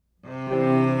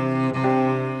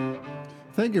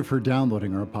Thank you for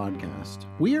downloading our podcast.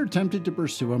 We are tempted to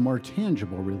pursue a more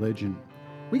tangible religion.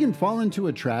 We can fall into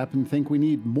a trap and think we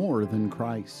need more than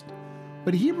Christ.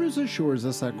 But Hebrews assures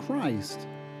us that Christ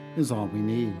is all we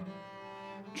need.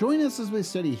 Join us as we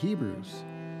study Hebrews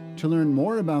to learn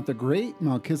more about the great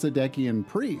Melchizedekian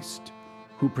priest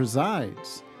who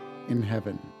presides in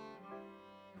heaven.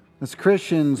 As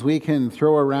Christians, we can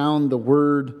throw around the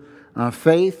word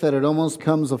faith that it almost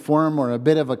comes a form or a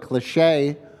bit of a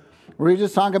cliche, where we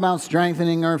just talk about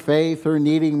strengthening our faith or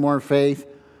needing more faith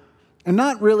and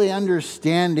not really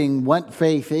understanding what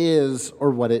faith is or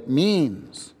what it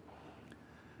means.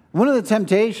 One of the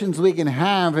temptations we can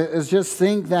have is just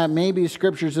think that maybe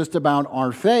Scripture is just about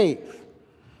our faith.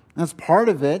 That's part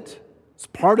of it. It's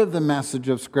part of the message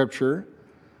of Scripture.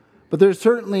 But there's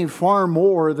certainly far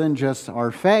more than just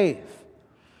our faith.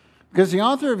 Because the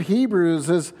author of Hebrews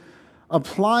is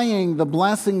applying the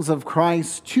blessings of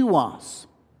Christ to us.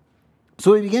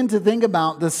 So we begin to think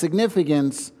about the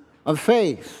significance of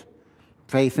faith.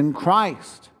 Faith in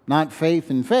Christ, not faith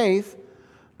in faith.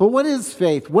 But what is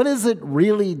faith? What does it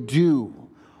really do?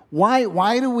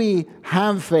 Why do we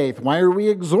have faith? Why are we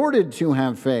exhorted to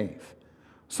have faith?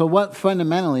 So what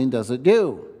fundamentally does it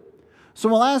do? So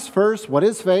we'll ask first, what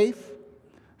is faith?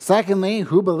 Secondly,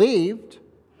 who believed?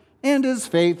 And is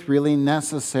faith really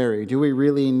necessary? Do we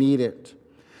really need it?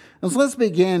 And so let's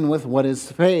begin with what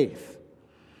is faith.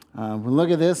 We'll look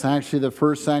at this. Actually, the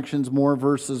first section's more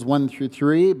verses 1 through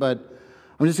 3, but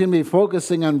I'm just going to be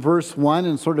focusing on verse 1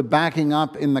 and sort of backing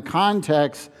up in the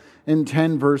context in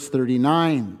 10 verse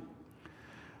 39.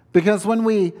 Because when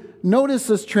we notice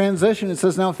this transition, it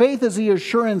says, now faith is the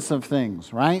assurance of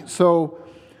things, right? So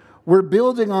we're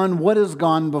building on what has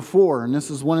gone before. And this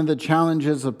is one of the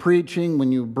challenges of preaching.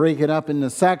 When you break it up into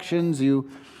sections, you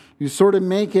sort of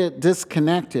make it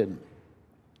disconnected.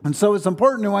 And so it's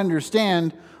important to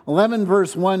understand 11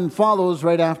 verse 1 follows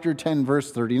right after 10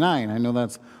 verse 39. I know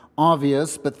that's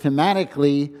obvious, but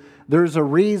thematically, there's a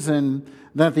reason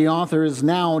that the author is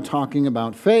now talking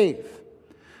about faith.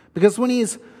 Because when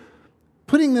he's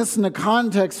putting this in the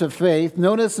context of faith,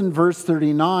 notice in verse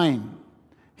 39,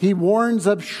 he warns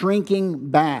of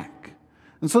shrinking back.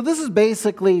 And so this is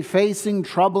basically facing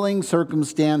troubling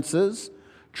circumstances,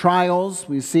 trials.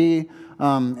 We see,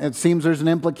 it seems there's an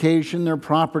implication their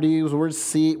property was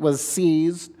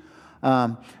seized.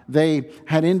 They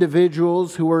had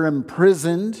individuals who were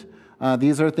imprisoned.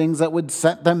 These are things that would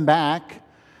set them back.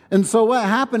 And so what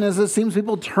happened is it seems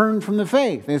people turned from the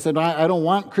faith. They said, I don't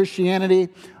want Christianity.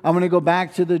 I'm going to go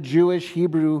back to the Jewish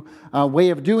Hebrew way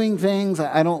of doing things.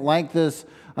 I don't like this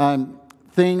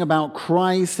thing about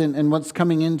Christ and what's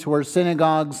coming into our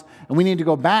synagogues. And we need to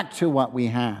go back to what we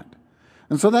had.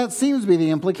 And so that seems to be the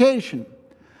implication.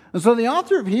 And so the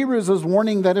author of Hebrews is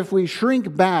warning that if we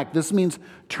shrink back, this means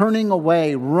turning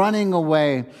away, running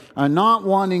away, not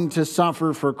wanting to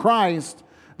suffer for Christ,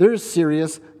 there's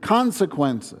serious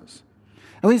consequences.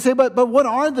 And we say, but what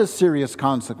are the serious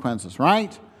consequences,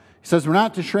 right? He says we're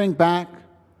not to shrink back,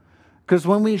 because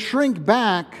when we shrink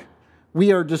back,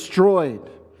 we are destroyed.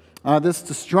 This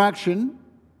destruction,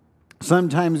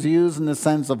 sometimes used in the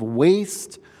sense of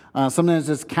waste, sometimes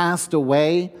it's cast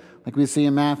away, like we see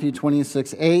in Matthew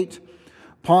 26:8.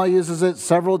 Paul uses it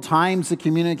several times to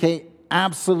communicate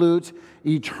absolute,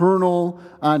 eternal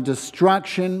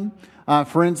destruction.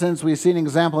 For instance, we see an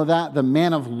example of that, the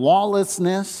man of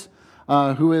lawlessness,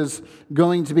 who is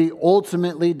going to be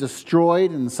ultimately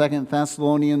destroyed in 2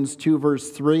 Thessalonians 2 verse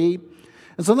 3.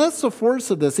 And so that's the force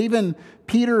of this. Even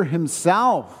Peter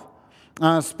himself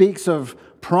speaks of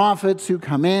prophets who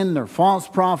come in, they're false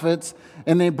prophets,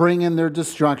 and they bring in their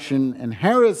destruction and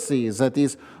heresies that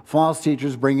these false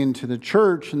teachers bring into the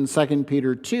church in 2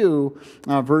 Peter 2,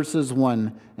 verses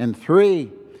 1 and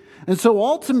 3. And so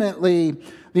ultimately,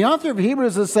 the author of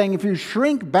Hebrews is saying if you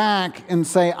shrink back and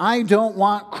say, I don't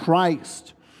want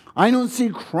Christ, I don't see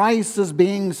Christ as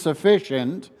being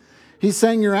sufficient, he's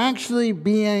saying you're actually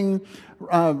being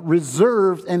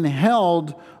reserved and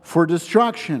held for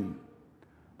destruction.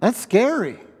 That's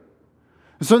scary.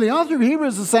 So the author of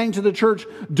Hebrews is saying to the church,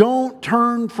 don't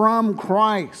turn from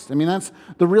Christ. I mean, that's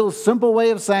the real simple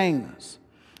way of saying this.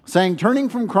 Saying turning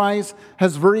from Christ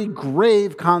has very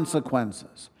grave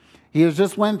consequences. He has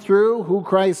just went through who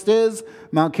Christ is,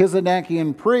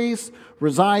 Melchizedekian priest,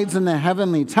 resides in the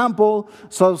heavenly temple.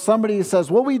 So if somebody says,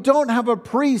 well, we don't have a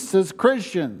priest as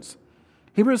Christians.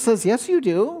 Hebrews says, yes, you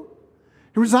do.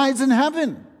 He resides in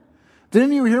heaven.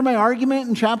 Didn't you hear my argument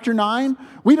in chapter 9?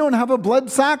 We don't have a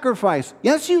blood sacrifice.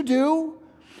 Yes, you do.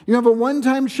 You have a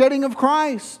one-time shedding of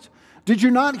Christ. Did you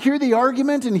not hear the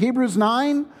argument in Hebrews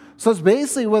 9? So that's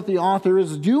basically what the author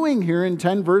is doing here in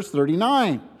 10 verse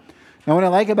 39. Now, what I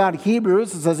like about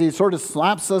Hebrews is as he sort of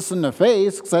slaps us in the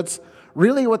face, because that's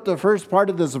really what the first part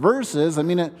of this verse is. I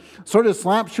mean, it sort of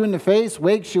slaps you in the face,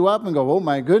 wakes you up, and go, oh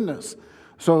my goodness.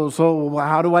 So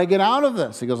how do I get out of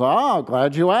this? He goes,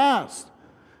 glad you asked.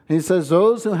 And he says,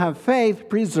 those who have faith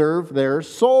preserve their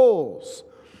souls.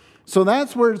 So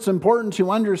that's where it's important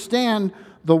to understand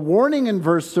the warning in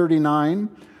verse 39,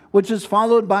 which is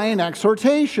followed by an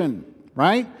exhortation,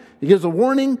 right? He gives a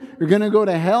warning, you're going to go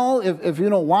to hell if you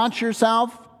don't watch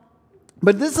yourself.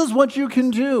 But this is what you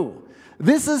can do.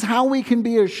 This is how we can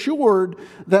be assured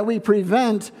that we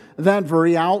prevent that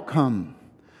very outcome.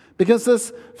 Because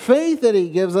this faith that he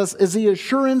gives us is the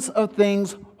assurance of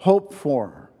things hoped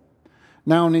for.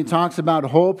 Now, when he talks about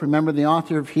hope, remember the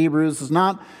author of Hebrews is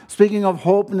not speaking of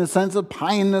hope in the sense of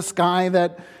pie in the sky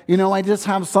that, I just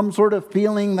have some sort of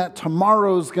feeling that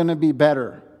tomorrow's going to be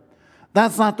better.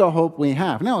 That's not the hope we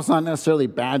have. Now, it's not necessarily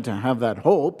bad to have that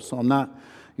hope, so I'm not,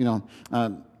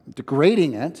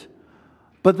 degrading it.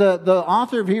 But the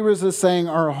author of Hebrews is saying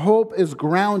our hope is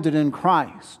grounded in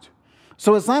Christ.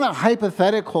 So it's not a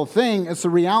hypothetical thing. It's a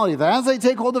reality that as I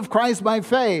take hold of Christ by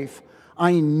faith,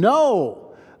 I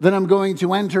know that I'm going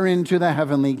to enter into the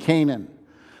heavenly Canaan.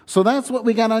 So that's what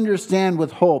we got to understand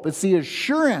with hope. It's the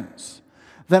assurance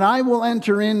that I will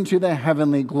enter into the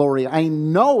heavenly glory. I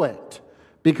know it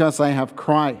because I have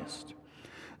Christ.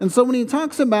 And so when he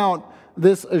talks about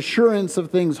this assurance of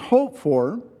things hoped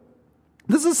for,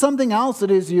 this is something else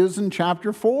that is used in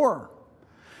chapter 4.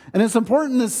 And it's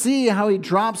important to see how he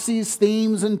drops these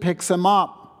themes and picks them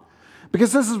up.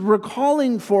 Because this is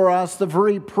recalling for us the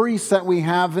very priests that we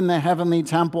have in the heavenly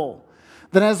temple.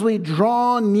 That as we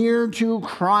draw near to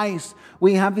Christ,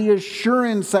 we have the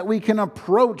assurance that we can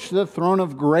approach the throne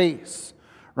of grace.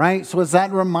 Right? So it's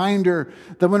that reminder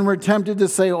that when we're tempted to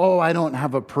say, I don't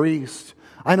have a priest.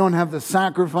 I don't have the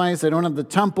sacrifice. I don't have the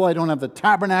temple. I don't have the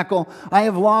tabernacle. I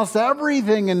have lost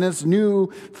everything in this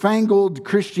new fangled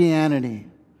Christianity.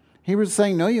 He was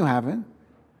saying, no, you haven't.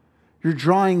 You're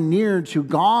drawing near to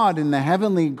God in the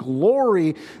heavenly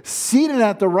glory, seated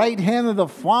at the right hand of the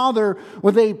Father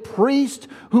with a priest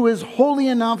who is holy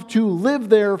enough to live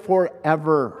there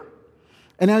forever.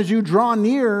 And as you draw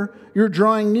near, you're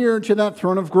drawing near to that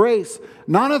throne of grace.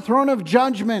 Not a throne of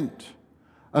judgment,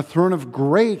 a throne of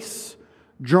grace,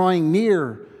 drawing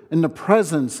near in the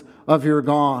presence of your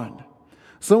God.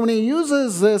 So when he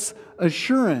uses this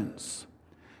assurance,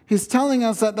 he's telling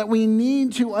us that we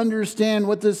need to understand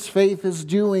what this faith is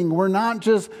doing. We're not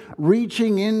just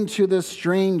reaching into this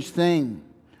strange thing.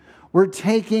 We're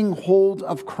taking hold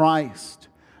of Christ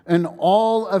and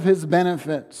all of his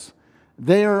benefits.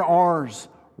 They are ours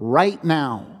right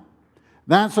now.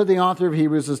 That's what the author of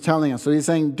Hebrews is telling us. So he's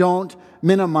saying, don't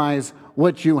minimize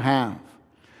what you have.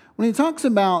 When he talks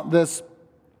about this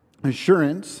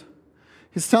assurance,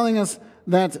 he's telling us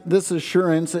that this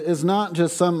assurance is not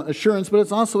just some assurance, but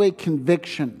it's also a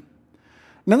conviction.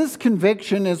 Now, this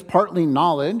conviction is partly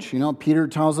knowledge. Peter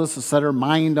tells us to set our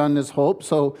mind on this hope.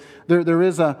 So there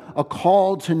is a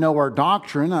call to know our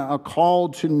doctrine, a call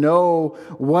to know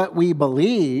what we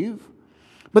believe.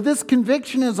 But this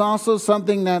conviction is also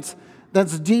something that's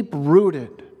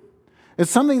deep-rooted. It's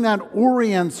something that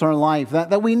orients our life,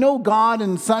 that we know God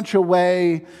in such a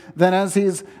way that as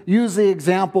he's used the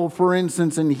example, for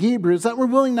instance, in Hebrews, that we're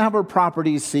willing to have our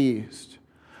property seized.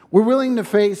 We're willing to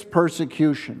face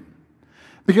persecution.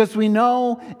 Because we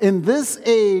know in this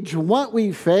age what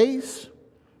we face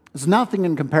is nothing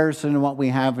in comparison to what we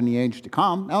have in the age to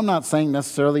come. Now, I'm not saying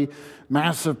necessarily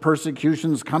massive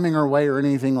persecutions coming our way or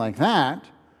anything like that.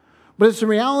 But it's the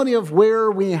reality of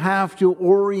where we have to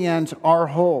orient our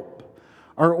hope.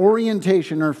 Our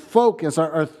orientation, our focus,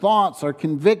 our thoughts, our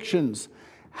convictions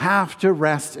have to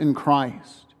rest in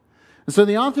Christ. And so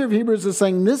the author of Hebrews is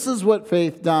saying this is what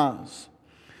faith does.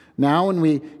 Now, when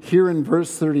we hear in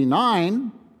verse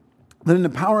 39, that in the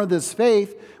power of this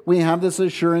faith, we have this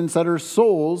assurance that our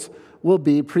souls will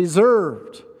be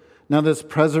preserved. Now, this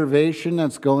preservation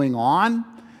that's going on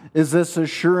is this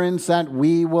assurance that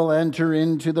we will enter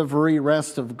into the very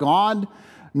rest of God,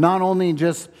 not only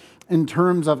just in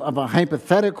terms of a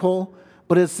hypothetical,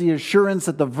 but it's the assurance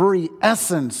that the very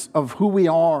essence of who we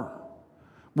are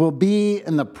will be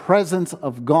in the presence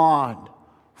of God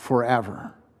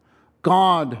forever.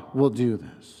 God will do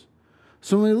this.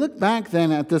 So when we look back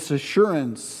then at this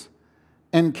assurance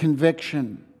and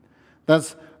conviction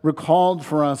that's recalled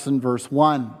for us in verse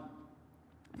 1,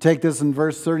 take this in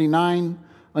verse 39,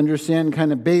 understand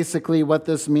kind of basically what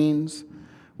this means.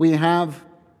 We have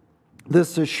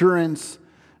this assurance,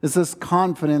 is this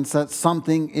confidence that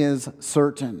something is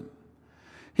certain.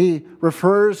 He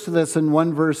refers to this in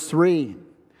 1 verse 3,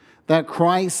 that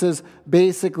Christ is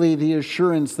basically the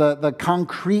assurance, the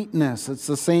concreteness. It's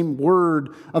the same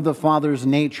word of the Father's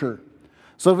nature.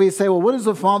 So if we say, well, what does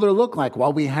the Father look like?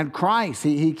 Well, we had Christ.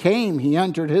 He came. He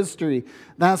entered history.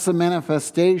 That's the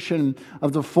manifestation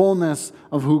of the fullness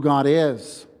of who God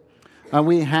is.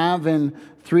 We have in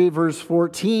 3 verse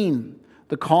 14,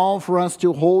 the call for us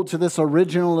to hold to this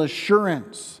original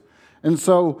assurance. And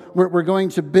so we're going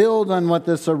to build on what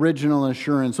this original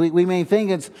assurance. We may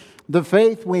think it's the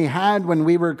faith we had when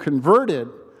we were converted,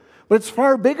 but it's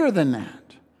far bigger than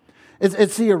that.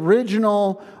 It's the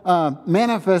original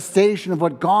manifestation of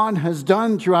what God has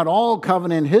done throughout all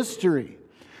covenant history.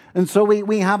 And so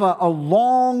we have a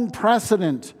long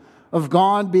precedent of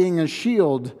God being a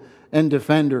shield and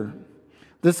defender.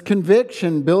 This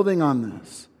conviction, building on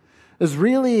this, is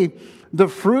really the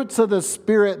fruits of the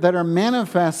Spirit that are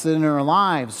manifested in our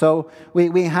lives. So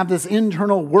we have this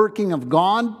internal working of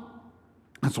God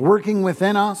that's working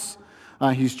within us.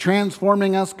 He's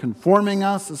transforming us, conforming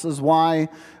us. This is why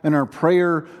in our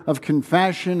prayer of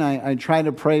confession, I try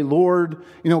to pray, Lord,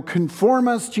 conform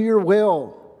us to your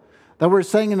will. That we're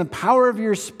saying in the power of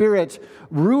your Spirit,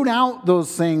 root out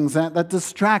those things that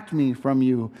distract me from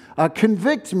you.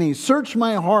 Convict me, search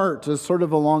my heart, is sort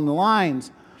of along the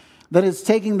lines. That it's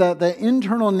taking the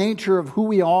internal nature of who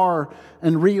we are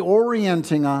and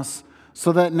reorienting us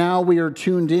so that now we are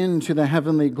tuned in to the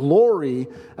heavenly glory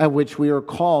at which we are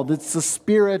called. It's the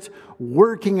Spirit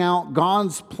working out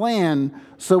God's plan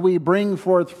so we bring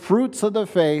forth fruits of the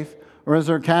faith, or as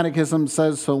our catechism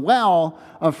says so well,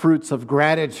 fruits of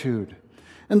gratitude.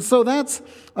 And so that's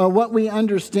what we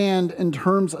understand in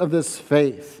terms of this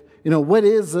faith. What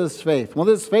is this faith? Well,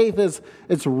 this faith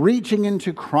it's reaching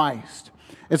into Christ.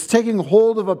 It's taking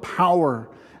hold of a power,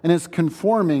 and it's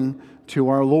conforming to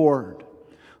our Lord.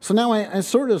 So now I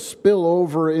sort of spill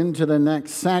over into the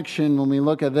next section when we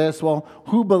look at this. Well,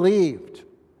 who believed?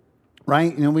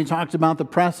 Right? We talked about the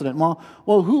precedent.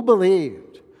 Well, who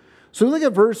believed? So we look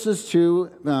at verses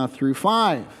 2 through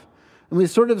 5. And we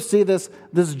sort of see this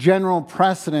general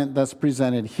precedent that's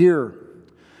presented here.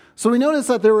 So we notice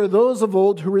that there were those of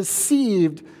old who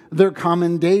received their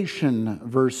commendation,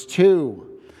 verse 2.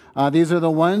 These are the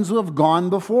ones who have gone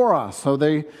before us. So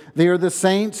they are the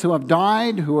saints who have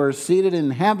died, who are seated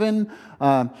in heaven,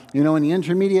 in the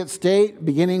intermediate state,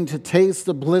 beginning to taste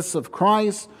the bliss of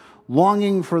Christ,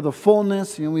 longing for the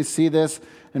fullness. We see this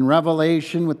in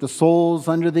Revelation with the souls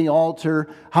under the altar.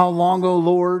 How long, O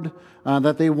Lord,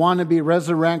 that they want to be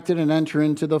resurrected and enter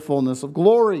into the fullness of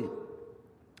glory.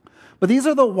 But these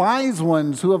are the wise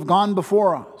ones who have gone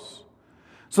before us.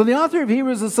 So the author of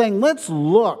Hebrews is saying, let's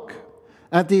look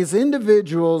at these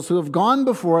individuals who have gone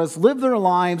before us, lived their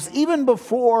lives even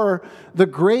before the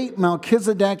great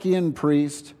Melchizedekian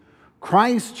priest,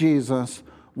 Christ Jesus,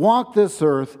 walked this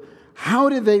earth. How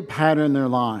did they pattern their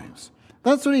lives?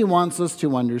 That's what he wants us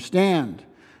to understand.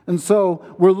 And so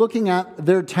we're looking at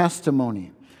their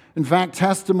testimony. In fact,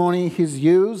 testimony he's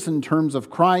used in terms of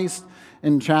Christ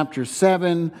in chapter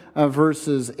 7,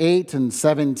 verses 8 and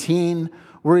 17,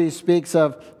 where he speaks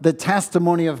of the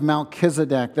testimony of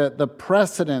Melchizedek, the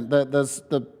precedent,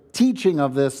 the teaching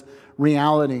of this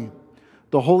reality.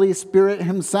 The Holy Spirit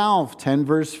himself, 10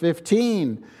 verse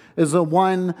 15, is the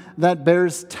one that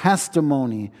bears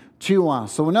testimony to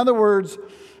us. So in other words,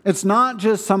 it's not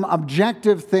just some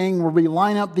objective thing where we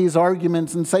line up these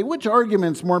arguments and say, which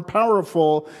argument's more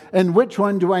powerful and which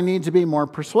one do I need to be more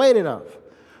persuaded of?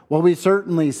 Well, we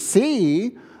certainly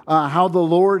see how the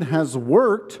Lord has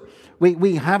worked.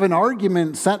 We have an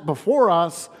argument set before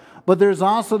us, but there's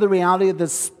also the reality of the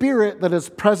Spirit that is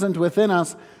present within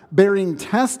us, bearing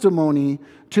testimony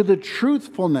to the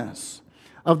truthfulness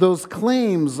of those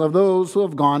claims of those who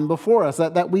have gone before us,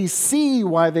 that we see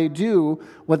why they do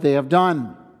what they have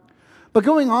done. But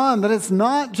going on, that it's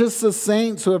not just the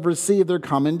saints who have received their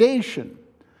commendation.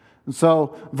 And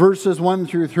so verses 1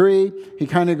 through 3, he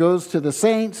kind of goes to the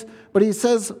saints, but he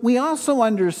says, we also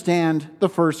understand the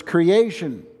first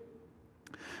creation.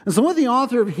 And so what the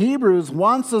author of Hebrews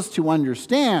wants us to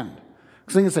understand,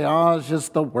 because you can say, it's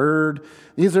just the word.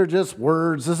 These are just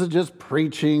words. This is just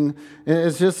preaching.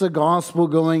 It's just the gospel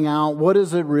going out. What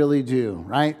does it really do,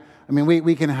 right? I mean,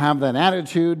 we can have that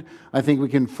attitude. I think we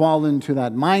can fall into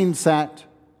that mindset.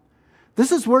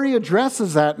 This is where he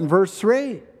addresses that in verse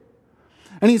 3.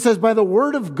 And he says, by the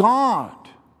word of God,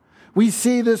 we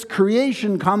see this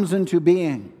creation comes into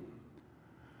being.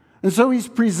 And so he's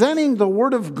presenting the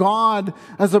word of God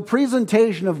as a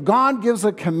presentation of God gives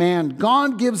a command,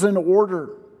 God gives an order,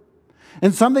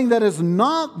 and something that is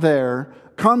not there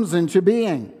comes into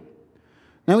being.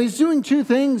 Now he's doing two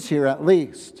things here at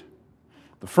least.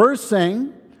 The first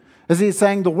thing As he's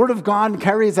saying, the Word of God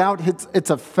carries out its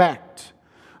effect.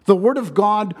 The Word of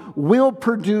God will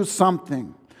produce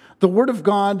something. The Word of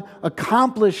God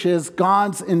accomplishes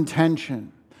God's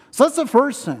intention. So that's the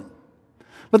first thing.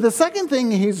 But the second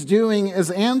thing he's doing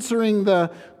is answering the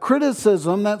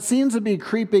criticism that seems to be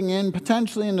creeping in,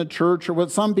 potentially in the church, or what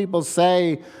some people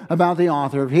say about the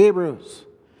author of Hebrews,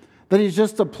 that he's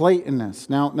just a Platonist.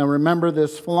 Now remember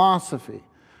this philosophy.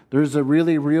 There's a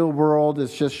really real world,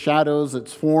 it's just shadows,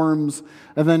 it's forms,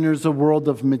 and then there's a world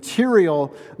of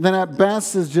material that at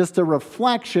best is just a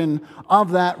reflection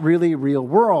of that really real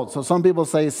world. So some people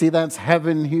say, see, that's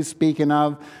heaven he's speaking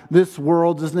of. This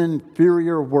world is an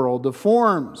inferior world of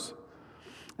forms.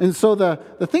 And so the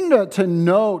thing to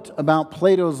note about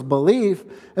Plato's belief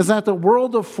is that the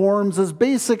world of forms is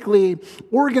basically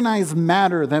organized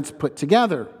matter that's put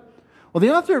together. Well,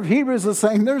 the author of Hebrews is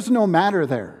saying there's no matter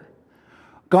there.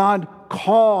 God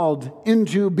called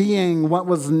into being what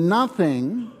was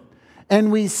nothing,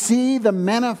 and we see the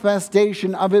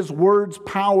manifestation of his word's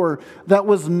power that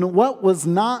was what was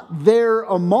not there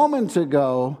a moment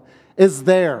ago is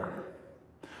there.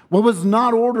 What was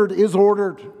not ordered is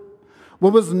ordered.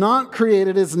 What was not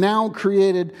created is now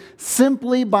created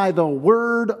simply by the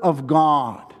word of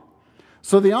God.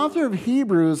 So the author of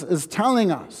Hebrews is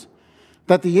telling us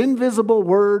that the invisible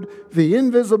word, the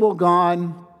invisible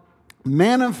God,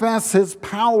 manifests his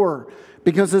power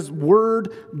because his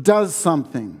word does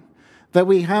something. That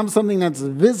we have something that's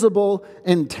visible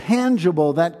and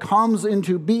tangible that comes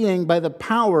into being by the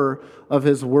power of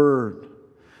his word.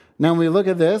 Now we look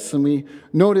at this and we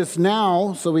notice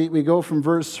now, so we go from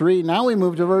verse 3, now we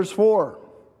move to verse 4.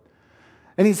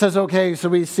 And he says, okay, so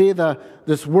we see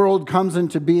this world comes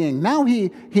into being. Now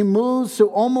he moves to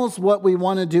almost what we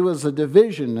want to do as a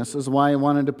division. This is why I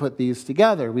wanted to put these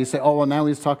together. We say, oh, well, now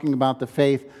he's talking about the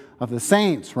faith of the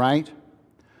saints, right?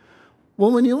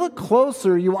 Well, when you look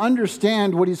closer, you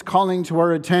understand what he's calling to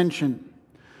our attention.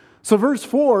 So verse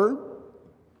 4,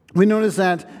 we notice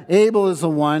that Abel is the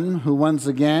one who once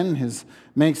again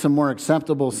makes a more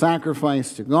acceptable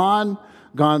sacrifice to God.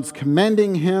 God's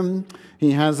commending him.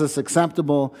 He has this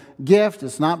acceptable gift.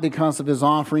 It's not because of his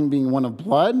offering being one of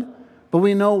blood, but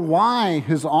we know why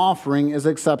his offering is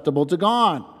acceptable to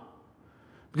God.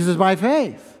 Because it's by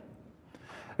faith.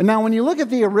 And now when you look at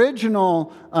the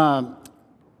original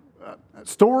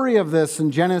story of this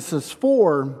in Genesis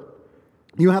 4,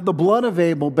 you have the blood of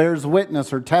Abel bears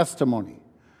witness or testimony.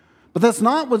 But that's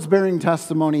not what's bearing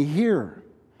testimony here.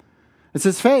 It's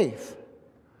his faith.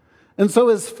 And so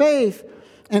his faith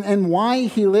and why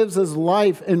he lives his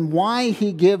life and why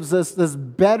he gives us this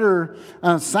better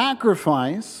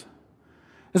sacrifice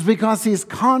is because he's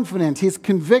confident, he's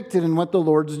convicted in what the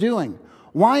Lord's doing.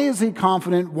 Why is he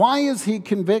confident? Why is he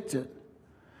convicted?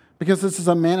 Because this is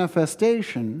a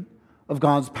manifestation of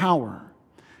God's power.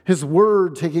 His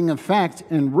word taking effect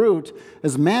and root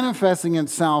is manifesting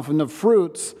itself in the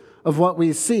fruits of what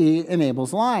we see in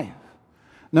Abel's life.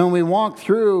 Now, when we walk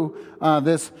through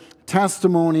this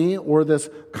testimony or this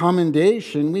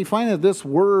commendation, we find that this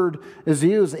word is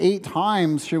used 8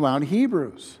 times throughout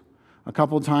Hebrews, a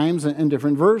couple times in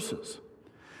different verses.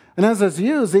 And as it's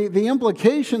used, the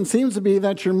implication seems to be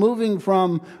that you're moving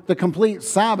from the complete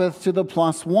Sabbath to the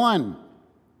 +1.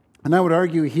 And I would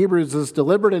argue Hebrews is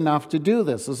deliberate enough to do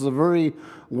this. This is a very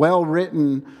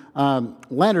well-written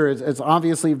letter. It's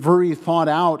obviously very thought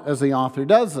out as the author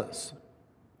does this.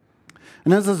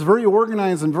 And as it's very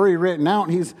organized and very written out,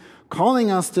 he's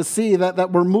calling us to see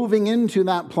that we're moving into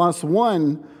that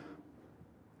 +1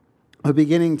 of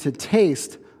beginning to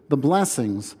taste the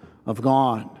blessings of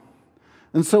God.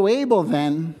 And so Abel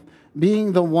then,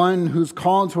 being the one who's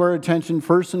called to our attention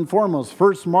first and foremost,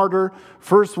 first martyr,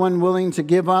 first one willing to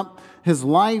give up his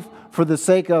life for the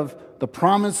sake of the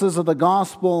promises of the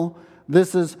gospel,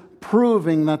 this is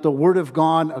proving that the word of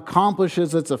God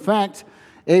accomplishes its effect.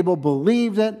 Abel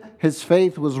believed it. His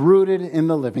faith was rooted in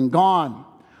the living God.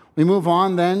 We move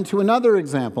on then to another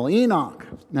example, Enoch.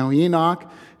 Now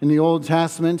Enoch, in the Old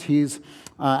Testament, he's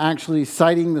actually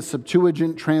citing the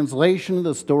Septuagint translation of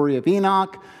the story of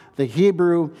Enoch. The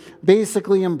Hebrew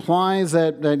basically implies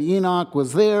that Enoch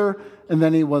was there and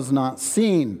then he was not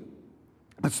seen.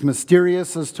 It's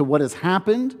mysterious as to what has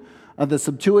happened. The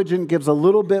Septuagint gives a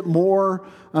little bit more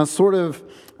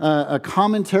a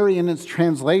commentary in its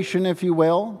translation, if you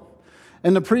will.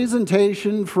 And the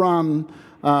presentation from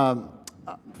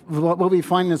what we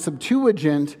find in the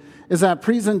Septuagint is that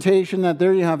presentation that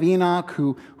there you have Enoch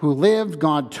who lived,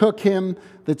 God took him.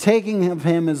 The taking of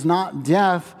him is not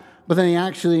death, but then he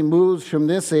actually moves from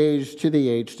this age to the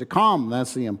age to come.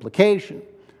 That's the implication.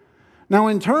 Now,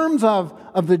 in terms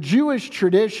of the Jewish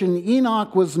tradition,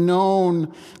 Enoch was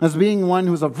known as being one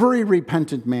who was a very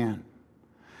repentant man.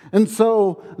 And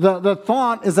so the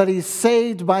thought is that he's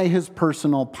saved by his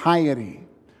personal piety,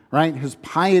 right? His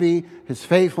piety, his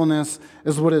faithfulness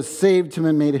is what has saved him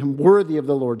and made him worthy of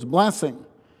the Lord's blessing.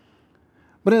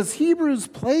 But as Hebrews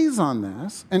plays on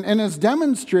this and is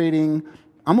demonstrating,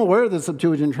 I'm aware of the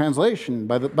Septuagint translation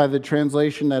by the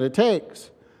translation that it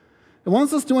takes. It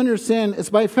wants us to understand it's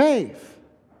by faith.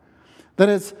 That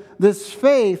it's this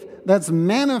faith that's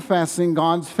manifesting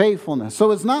God's faithfulness. So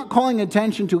it's not calling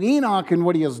attention to Enoch and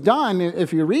what he has done.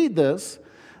 If you read this,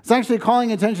 it's actually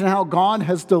calling attention to how God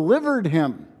has delivered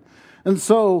him. And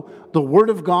so the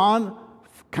Word of God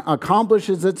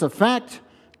accomplishes its effect,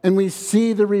 and we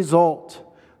see the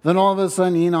result. Then all of a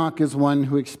sudden, Enoch is one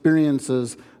who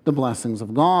experiences the blessings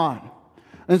of God.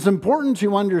 And it's important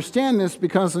to understand this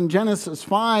because in Genesis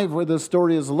 5, where the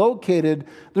story is located,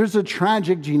 there's a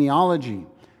tragic genealogy.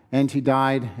 And he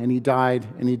died, and he died,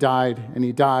 and he died, and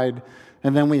he died.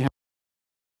 And then we have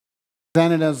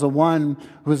presented as the one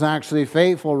who is actually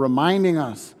faithful, reminding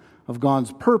us of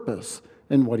God's purpose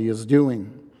in what he is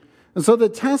doing. And so the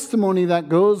testimony that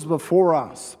goes before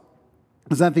us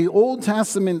is that the Old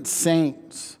Testament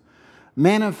saints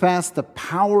manifest the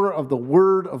power of the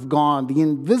Word of God. The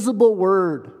invisible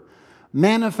Word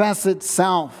manifests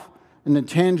itself in the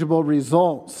tangible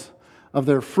results of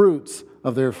their fruits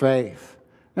of their faith.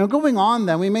 Now, going on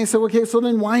then, we may say, okay, so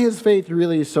then why is faith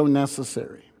really so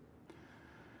necessary?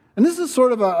 And this is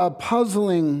sort of a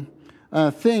puzzling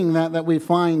thing that we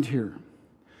find here.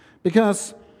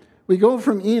 Because we go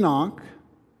from Enoch,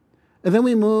 and then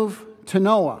we move to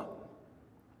Noah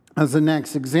as the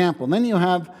next example. And then you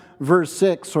have verse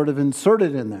 6 sort of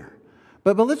inserted in there.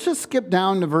 But let's just skip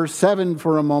down to verse 7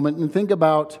 for a moment and think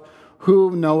about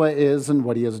who Noah is and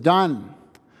what he has done.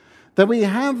 That we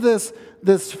have this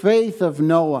faith of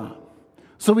Noah.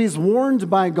 So he's warned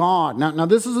by God. Now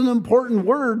this is an important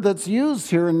word that's used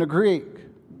here in the Greek.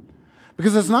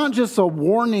 Because it's not just a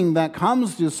warning that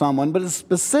comes to someone, but it's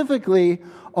specifically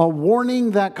a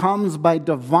warning that comes by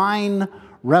divine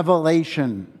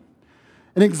revelation.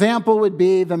 An example would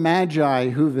be the Magi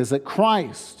who visit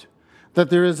Christ. That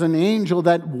there is an angel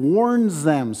that warns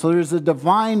them. So there's a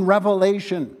divine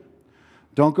revelation.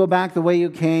 Don't go back the way you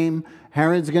came.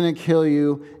 Herod's going to kill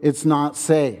you. It's not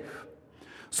safe.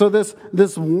 So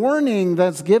this warning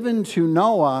that's given to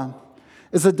Noah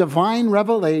is a divine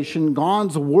revelation,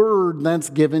 God's word that's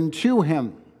given to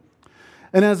him.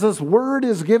 And as this word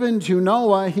is given to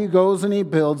Noah, he goes and he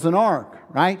builds an ark,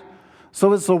 right?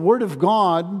 So it's the word of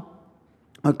God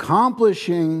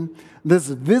accomplishing this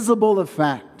visible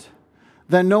effect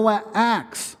that Noah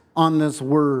acts on this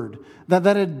word,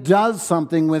 that it does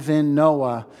something within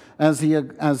Noah as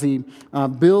he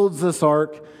builds this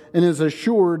ark and is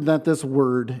assured that this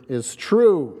word is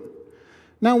true.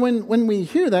 Now, when we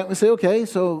hear that, we say, okay,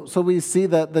 so we see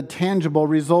that the tangible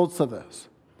results of this.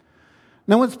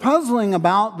 Now, what's puzzling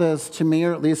about this to me,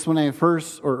 or at least when I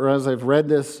first, or as I've read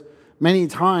this many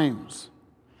times,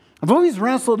 I've always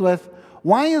wrestled with,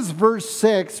 why is verse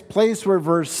 6 placed where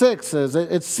verse 6 is?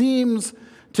 It seems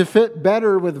to fit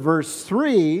better with verse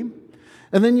 3,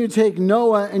 and then you take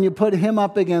Noah and you put him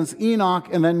up against Enoch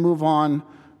and then move on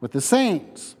with the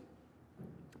saints.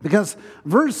 Because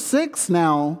verse 6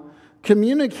 now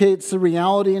communicates the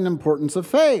reality and importance of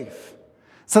faith.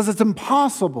 It says it's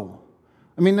impossible.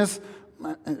 I mean, this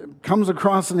comes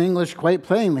across in English quite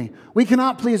plainly. We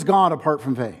cannot please God apart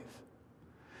from faith.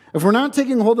 If we're not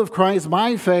taking hold of Christ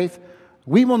by faith,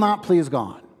 we will not please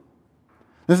God.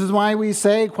 This is why we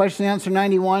say, question answer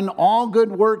 91, all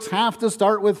good works have to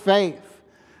start with faith.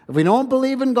 If we don't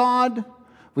believe in God, if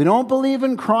we don't believe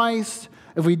in Christ,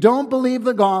 if we don't believe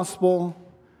the gospel,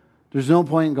 there's no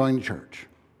point in going to church.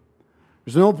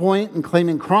 There's no point in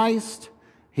claiming Christ.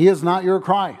 He is not your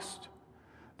Christ.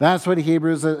 That's what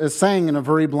Hebrews is saying in a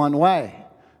very blunt way.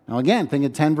 Now again, think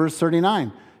of 10 verse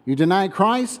 39. You deny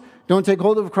Christ, don't take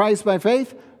hold of Christ by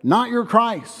faith, not your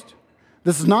Christ.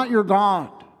 This is not your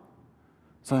God.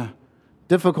 It's a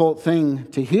difficult thing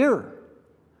to hear.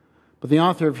 But the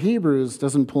author of Hebrews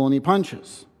doesn't pull any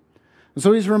punches. And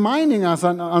so he's reminding us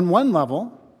on one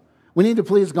level, we need to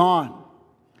please God.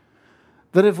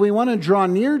 That if we want to draw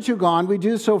near to God, we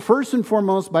do so first and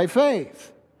foremost by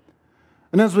faith.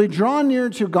 And as we draw near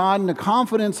to God in the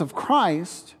confidence of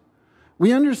Christ,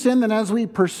 we understand that as we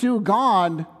pursue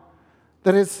God,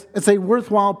 that it's a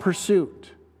worthwhile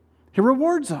pursuit. He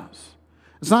rewards us.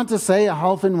 It's not to say a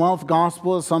health and wealth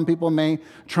gospel, as some people may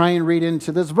try and read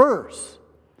into this verse.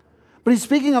 But he's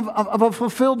speaking of a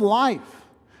fulfilled life.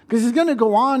 Because he's going to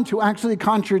go on to actually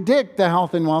contradict the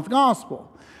health and wealth gospel.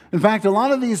 In fact, a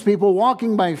lot of these people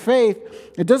walking by faith,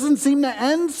 it doesn't seem to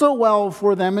end so well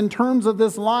for them in terms of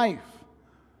this life.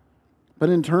 But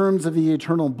in terms of the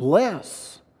eternal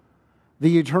bliss,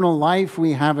 the eternal life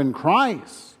we have in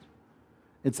Christ,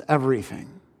 it's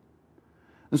everything.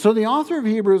 And so the author of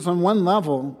Hebrews, on one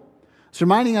level, is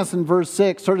reminding us in verse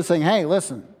 6, sort of saying, hey,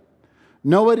 listen,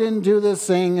 Noah didn't do this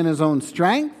thing in his own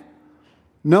strength.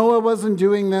 Noah wasn't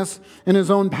doing this in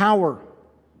his own power.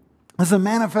 It's a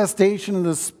manifestation of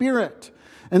the Spirit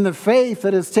and the faith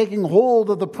that is taking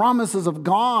hold of the promises of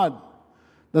God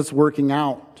that's working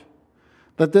out,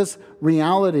 that this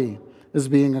reality is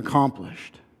being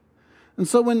accomplished. And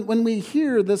so when we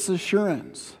hear this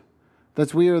assurance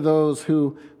that we are those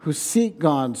who seek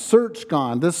God, search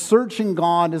God, this searching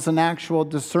God is an actual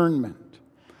discernment.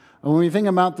 And when we think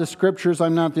about the Scriptures,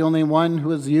 I'm not the only one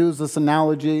who has used this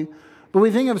analogy, but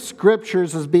we think of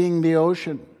Scriptures as being the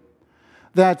ocean.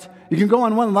 That you can go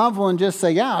on one level and just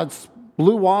say, yeah, it's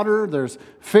blue water, there's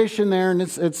fish in there, and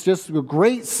it's just a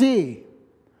great sea.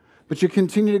 But you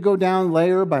continue to go down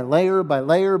layer by layer by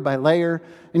layer by layer,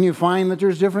 and you find that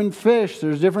there's different fish,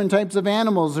 there's different types of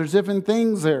animals, there's different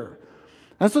things there.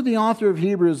 That's what the author of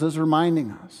Hebrews is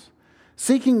reminding us.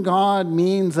 Seeking God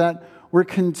means that we're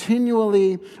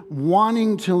continually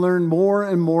wanting to learn more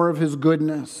and more of His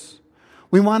goodness.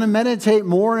 We want to meditate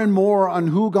more and more on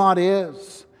who God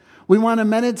is. We want to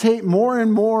meditate more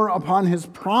and more upon His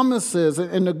promises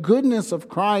and the goodness of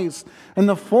Christ and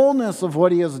the fullness of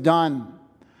what He has done.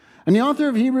 And the author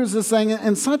of Hebrews is saying,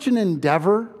 in such an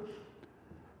endeavor,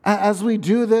 as we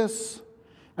do this,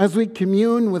 as we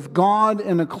commune with God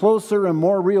in a closer and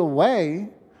more real way,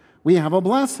 we have a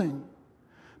blessing.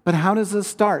 But how does this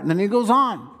start? And then he goes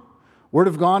on. Word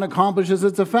of God accomplishes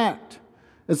its effect.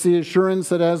 It's the assurance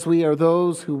that as we are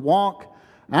those who walk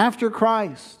after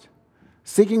Christ,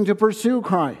 seeking to pursue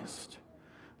Christ,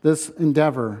 this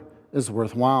endeavor is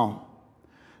worthwhile.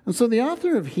 And so the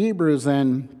author of Hebrews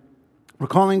then, we're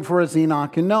calling for us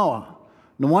Enoch and Noah.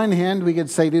 On the one hand, we could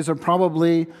say these are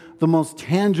probably the most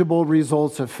tangible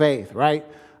results of faith, right?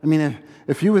 I mean,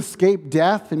 if you escape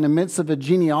death in the midst of a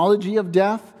genealogy of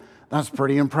death, that's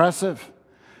pretty impressive.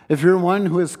 If you're one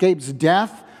who escapes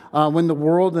death when the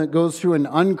world that goes through an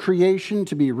uncreation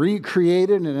to be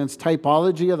recreated in its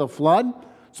typology of the flood,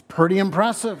 it's pretty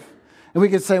impressive. And we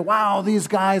could say, wow, these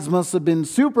guys must have been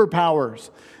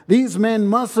superpowers. These men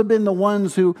must have been the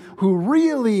ones who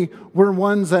really were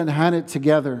ones that had it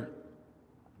together.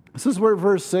 This is where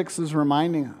verse 6 is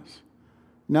reminding us.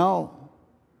 No.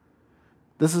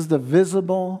 This is the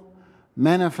visible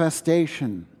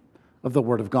manifestation of the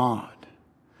Word of God.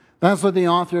 That's what the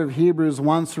author of Hebrews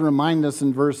wants to remind us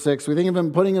in verse 6. We think of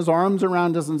him putting his arms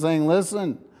around us and saying,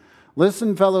 listen,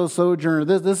 fellow sojourner,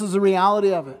 this is the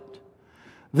reality of it.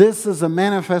 This is a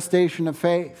manifestation of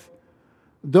faith.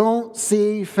 Don't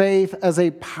see faith as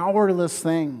a powerless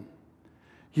thing.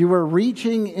 You are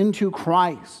reaching into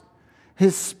Christ.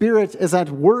 His Spirit is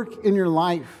at work in your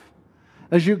life.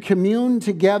 As you commune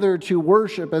together to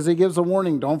worship, as he gives a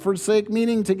warning, don't forsake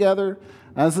meeting together,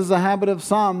 as is a habit of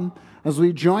some. As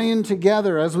we join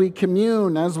together, as we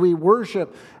commune, as we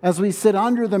worship, as we sit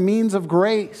under the means of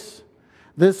grace,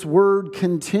 this word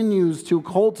continues to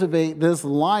cultivate this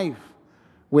life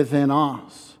within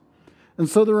us. And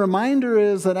so the reminder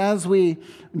is that as we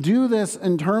do this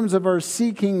in terms of our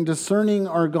seeking, discerning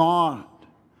our God,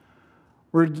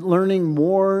 we're learning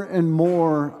more and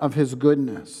more of His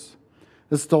goodness.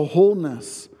 It's the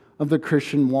wholeness of the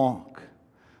Christian walk.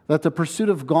 That the pursuit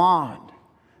of God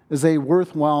is a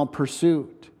worthwhile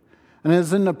pursuit. And it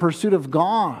is in the pursuit of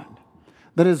God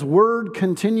that His Word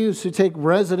continues to take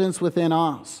residence within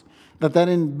us. That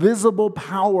invisible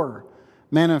power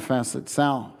manifests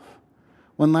itself.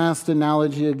 One last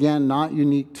analogy, again, not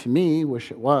unique to me, wish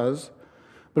it was,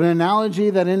 but an analogy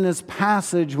that in this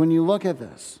passage, when you look at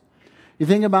this, you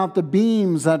think about the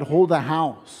beams that hold a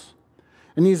house.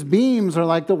 And these beams are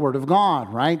like the Word of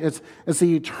God, right? It's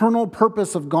the eternal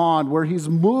purpose of God where He's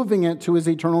moving it to His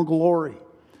eternal glory.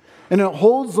 And it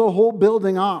holds the whole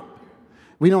building up.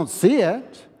 We don't see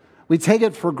it. We take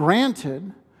it for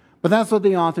granted. But that's what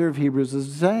the author of Hebrews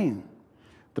is saying.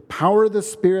 The power of the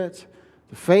Spirit,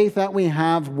 the faith that we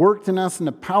have worked in us, and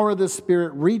the power of the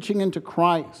Spirit reaching into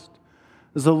Christ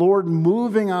is the Lord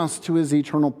moving us to His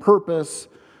eternal purpose,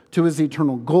 to His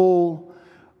eternal goal,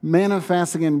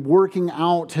 manifesting and working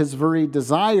out His very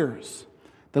desires,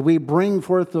 that we bring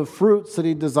forth the fruits that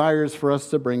He desires for us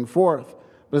to bring forth.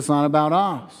 But it's not about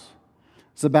us.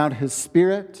 It's about His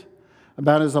Spirit,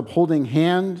 about His upholding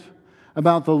hand,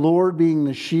 about the Lord being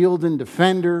the shield and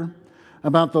defender,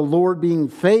 about the Lord being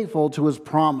faithful to His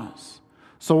promise.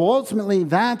 So ultimately,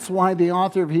 that's why the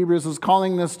author of Hebrews is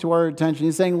calling this to our attention.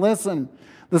 He's saying, listen,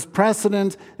 this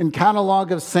precedent and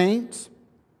catalog of saints,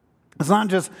 it's not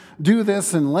just do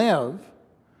this and live.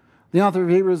 The author of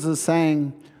Hebrews is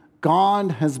saying,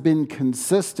 God has been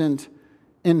consistent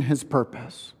in his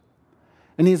purpose.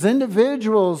 And these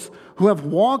individuals who have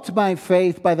walked by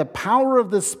faith, by the power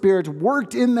of the Spirit,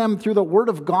 worked in them through the Word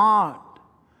of God,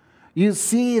 you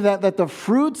see that the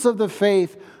fruits of the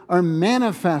faith are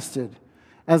manifested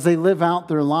as they live out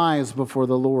their lives before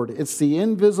the Lord. It's the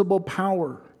invisible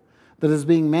power that is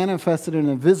being manifested in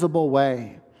a visible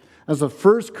way. As the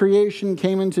first creation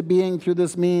came into being through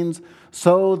this means,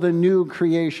 so the new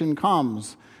creation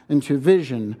comes into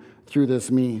vision through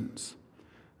this means.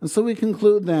 And so we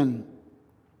conclude then,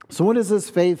 so what does this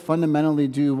faith fundamentally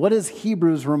do? What does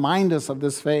Hebrews remind us of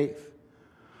this faith?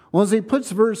 Well, as he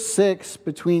puts verse 6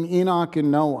 between Enoch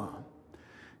and Noah,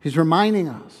 he's reminding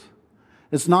us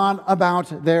it's not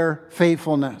about their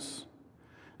faithfulness.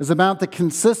 It's about the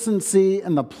consistency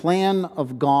and the plan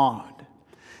of God.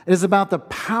 It is about the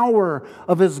power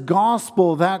of his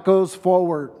gospel that goes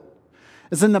forward.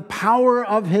 It's in the power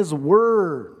of his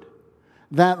word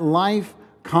that life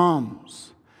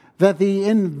comes, that the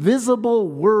invisible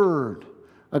word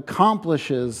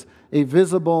accomplishes a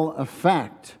visible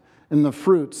effect in the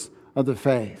fruits of the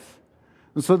faith.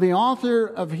 And so the author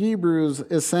of Hebrews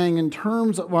is saying, in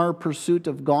terms of our pursuit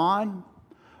of God,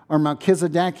 our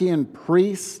Melchizedekian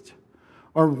priest,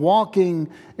 our walking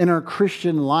in our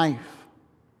Christian life,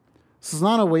 this is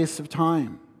not a waste of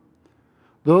time.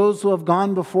 Those who have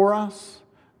gone before us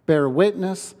bear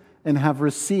witness and have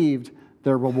received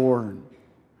their reward.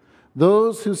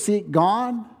 Those who seek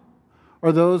God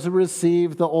are those who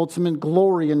receive the ultimate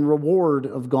glory and reward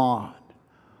of God.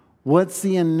 What's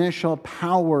the initial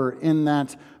power in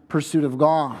that pursuit of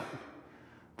God?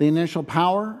 The initial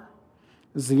power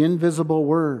is the invisible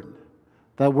word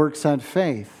that works out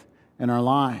faith in our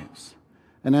lives.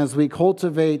 And as we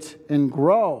cultivate and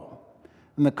grow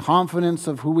in the confidence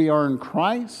of who we are in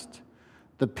Christ,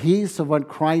 the peace of what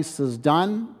Christ has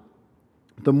done,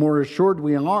 the more assured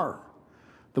we are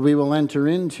that we will enter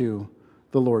into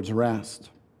the Lord's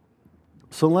rest.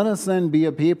 So let us then be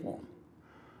a people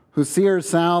who see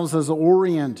ourselves as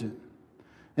oriented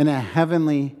in a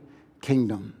heavenly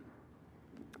kingdom.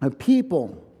 A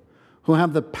people who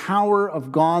have the power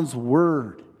of God's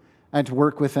word at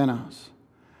work within us.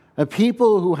 A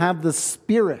people who have the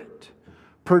Spirit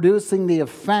producing the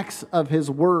effects of his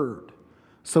word,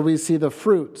 so we see the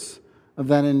fruits of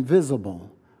that invisible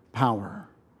power.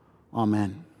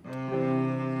 Amen.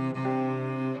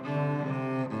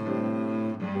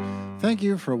 Thank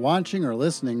you for watching or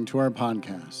listening to our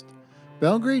podcast.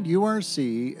 Belgrade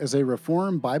URC is a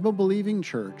Reformed Bible-believing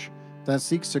church that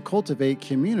seeks to cultivate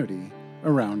community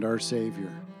around our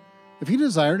Savior. If you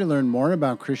desire to learn more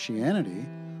about Christianity,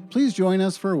 please join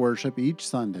us for worship each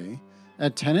Sunday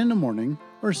at 10 in the morning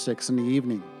or 6 in the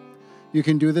evening. You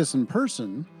can do this in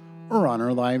person or on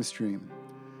our live stream.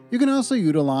 You can also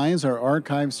utilize our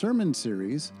archived sermon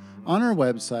series on our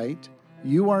website,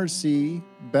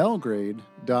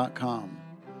 urcbelgrade.com,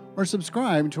 or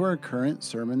subscribe to our current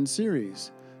sermon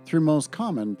series through most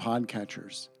common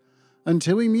podcatchers.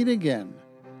 Until we meet again,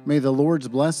 may the Lord's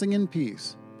blessing and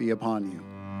peace be upon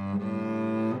you.